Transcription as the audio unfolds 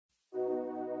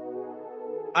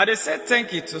I say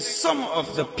thank you to some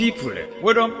of the people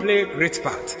who don't play great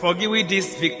part for giving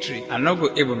this victory. I'm not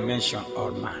going to even mention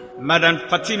all man. Madam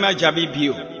Fatima Jabi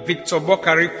Bio, Victor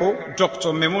Bokarifo, Dr.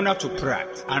 Memuna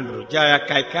Tuprat, Andrew Jaya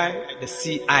Kaikai, the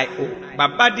CIO,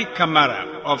 Babadi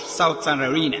Kamara of Southern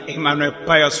Arena, Emmanuel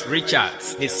Pius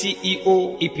Richards, the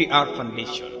CEO, EPR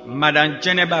Foundation, Madam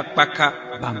Jeneba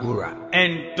Paka Bangura,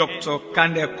 and Dr.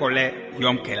 Kande Kole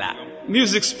Yomkela.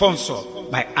 Music sponsored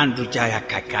by Andrew Jaya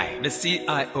Kaikai, the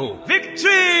CIO.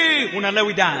 Victory! Unale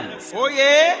we dance. Oh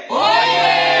yeah! Oh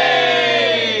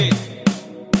yeah!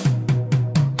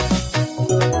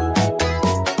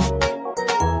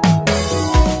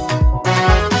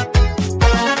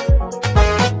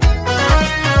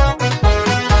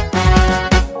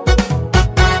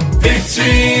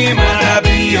 Victory,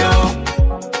 Marabio.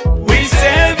 We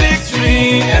say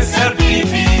victory,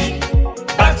 SLPP.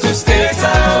 Back to State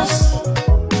House.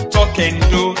 Talking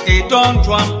do it don't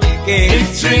drum again.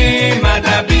 Victory,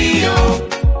 Madabio.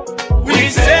 We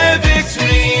say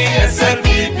victory,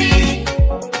 SLPP.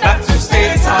 Back to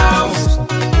State House.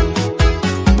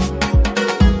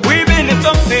 We been the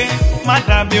top say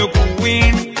Madabio could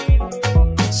win.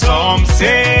 Some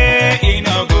say he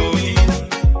no go win.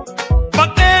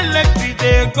 But elected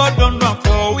they God don't run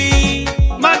for we.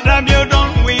 Madabio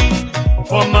don't win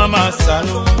for Mama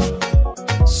SaLoNe.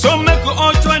 So make you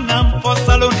all join them for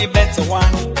SaLoNe, a better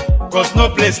one. Cause no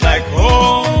place like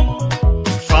home.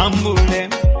 Family.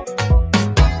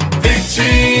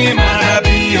 Victory,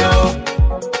 Marabio.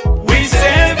 We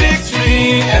say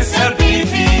victory,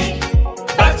 SLPP.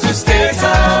 Back to State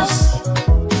House.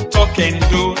 Talking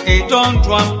do it don't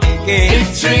drum again.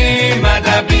 Victory,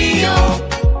 Madabio.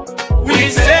 We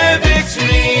say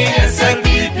victory,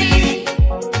 SLPP.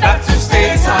 Back to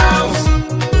State House.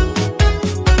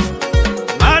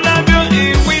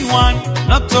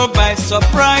 Not to by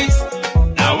surprise.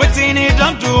 Now waiting it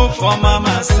don't do for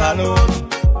Mama SaLoNe.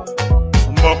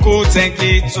 Boku thank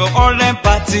you to all them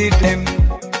party them.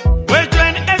 Well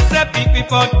join SLPP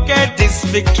for get this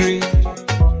victory.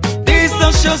 This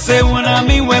don't show say when I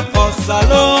mean we for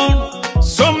SaLoNe.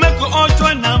 So make you all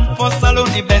join them for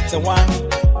SaLoNe, a better one.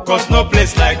 Cause no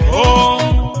place like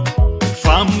home.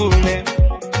 Family.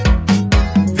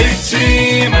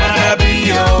 Victory,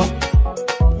 Marabio.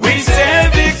 We say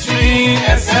victory,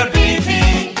 SLPP.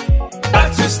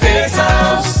 Back to State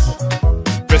House.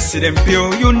 President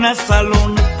Pio, you na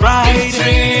SaLoNe pride.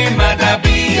 Victory,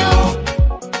 Madabio.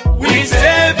 We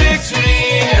say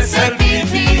victory,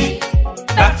 SLPP.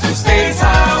 Back to State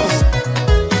House.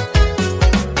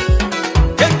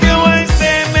 Kekewa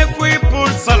say make we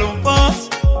put SaLoNe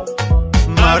first.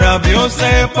 Madabio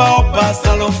say Papa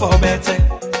SaLoNe for better.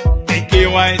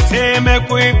 Kekewa say make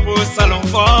we put SaLoNe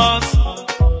first.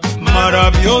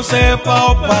 Madabio say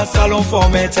Papa SaLoNe for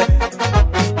better.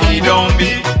 He don't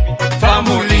be,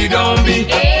 family don't be.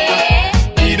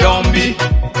 He don't be,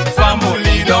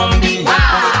 family don't be.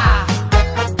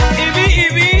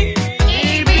 Ibi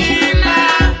ma.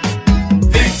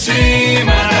 Victory,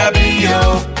 Madabio.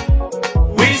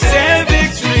 We say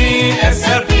victory,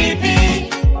 SLPP.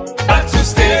 Back to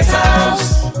State House.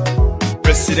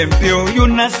 President Pio, you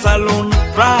na SaLoNe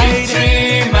pride.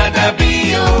 Victory,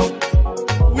 Madabio.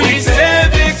 We say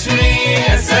victory,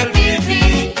 SLPP.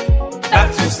 Back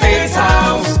to State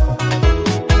House.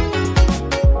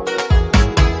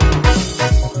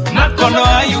 Makono,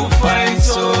 how you find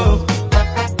so?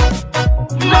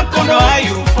 Makono, how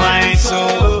you find so?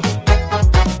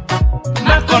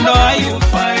 Makono, how you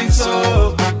find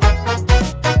so?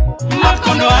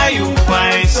 Makono, how you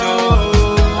find so?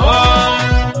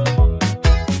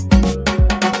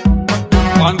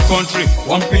 One country,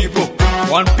 one people,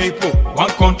 one people, one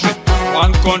country,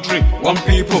 one country, one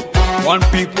people, one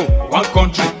people, one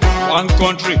country, one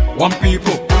country, one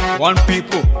people, one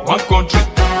people, one country,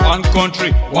 one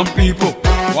country, one people,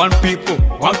 one people,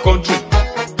 one country.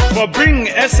 For bringing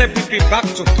SLPP back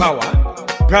to power,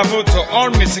 bravo to all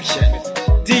musicians,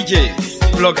 DJs,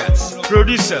 bloggers,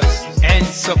 producers, and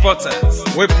supporters.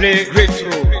 We play a great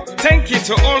role. Thank you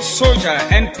to all soldiers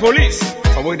and police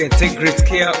for where they take great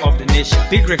care of the nation.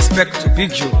 Big respect to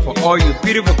Big Joe for all your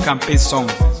beautiful campaign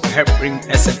songs to help bring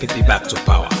SLPP back to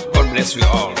power. God bless you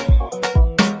all.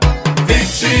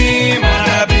 Victory,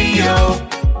 Marabio.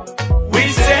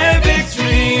 We say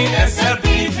victory,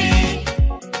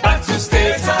 SLPP. Back to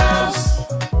State House.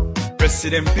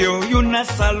 President Pio, you na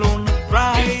SaLoNe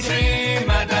pride. Victory.